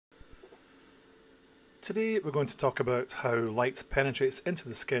Today we're going to talk about how light penetrates into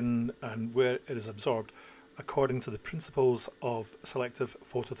the skin and where it is absorbed according to the principles of selective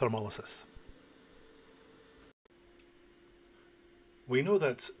photothermolysis. We know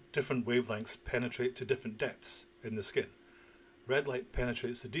that different wavelengths penetrate to different depths in the skin. Red light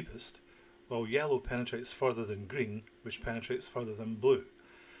penetrates the deepest, while yellow penetrates further than green, which penetrates further than blue.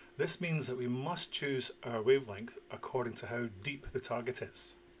 This means that we must choose our wavelength according to how deep the target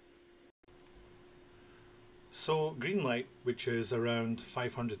is. So green light, which is around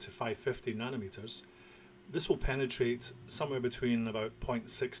 500 to 550 nanometers, this will penetrate somewhere between about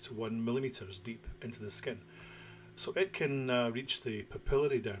 0.6 to 1 millimeters deep into the skin. So it can reach the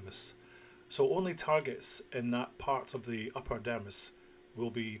papillary dermis. So only targets in that part of the upper dermis will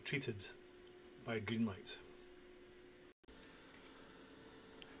be treated by green light.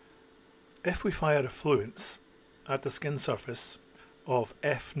 If we fire effluence at the skin surface of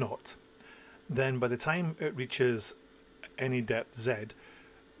f0, then by the time it reaches any depth z,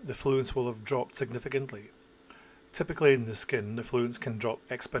 the fluence will have dropped significantly. Typically in the skin, the fluence can drop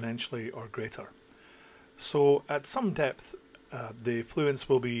exponentially or greater. So at some depth, the fluence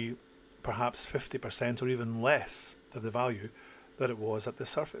will be perhaps 50% or even less of the value that it was at the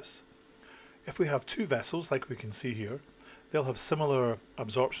surface. If we have two vessels, like we can see here, they'll have similar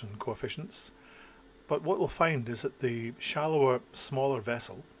absorption coefficients, but what we'll find is that the shallower, smaller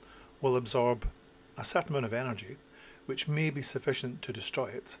vessel will absorb a certain amount of energy, which may be sufficient to destroy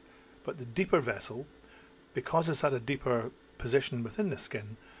it, but the deeper vessel, because it's at a deeper position within the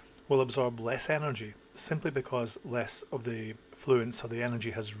skin, will absorb less energy, simply because less of the fluence or the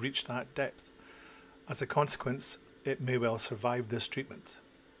energy has reached that depth. As a consequence, it may well survive this treatment.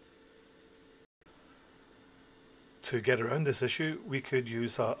 To get around this issue, we could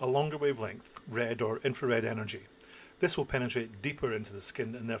use a longer wavelength, red or infrared energy. This will penetrate deeper into the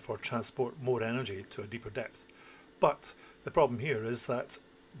skin and therefore transport more energy to a deeper depth. But the problem here is that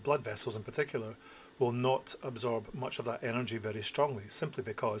blood vessels in particular will not absorb much of that energy very strongly, simply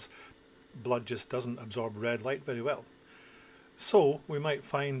because blood just doesn't absorb red light very well. So we might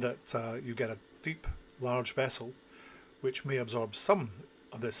find that you get a deep, large vessel which may absorb some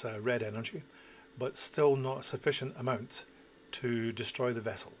of this red energy, but still not a sufficient amount to destroy the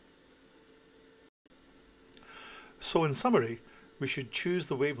vessel. So in summary, we should choose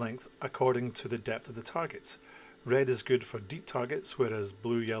the wavelength according to the depth of the target. Red is good for deep targets, whereas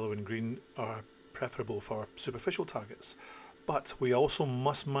blue, yellow and green are preferable for superficial targets. But we also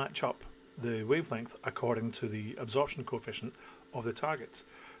must match up the wavelength according to the absorption coefficient of the target.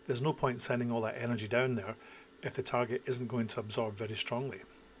 There's no point sending all that energy down there if the target isn't going to absorb very strongly.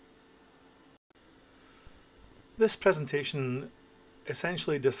 This presentation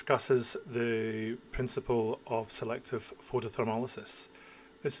essentially discusses the principle of selective photothermolysis.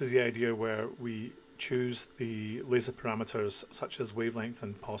 This is the idea where we choose the laser parameters such as wavelength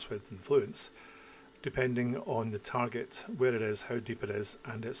and pulse width and fluence depending on the target, where it is, how deep it is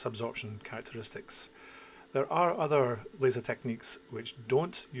and its absorption characteristics. There are other laser techniques which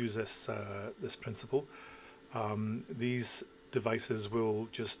don't use this principle. These devices will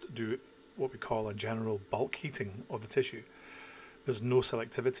just do what we call a general bulk heating of the tissue. There's no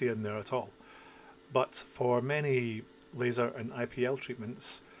selectivity in there at all. But for many laser and IPL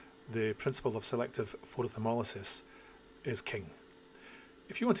treatments, the principle of selective photothermolysis is king.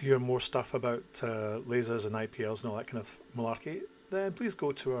 If you want to hear more stuff about lasers and IPLs and all that kind of malarkey, then please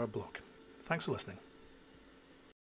go to our blog. Thanks for listening.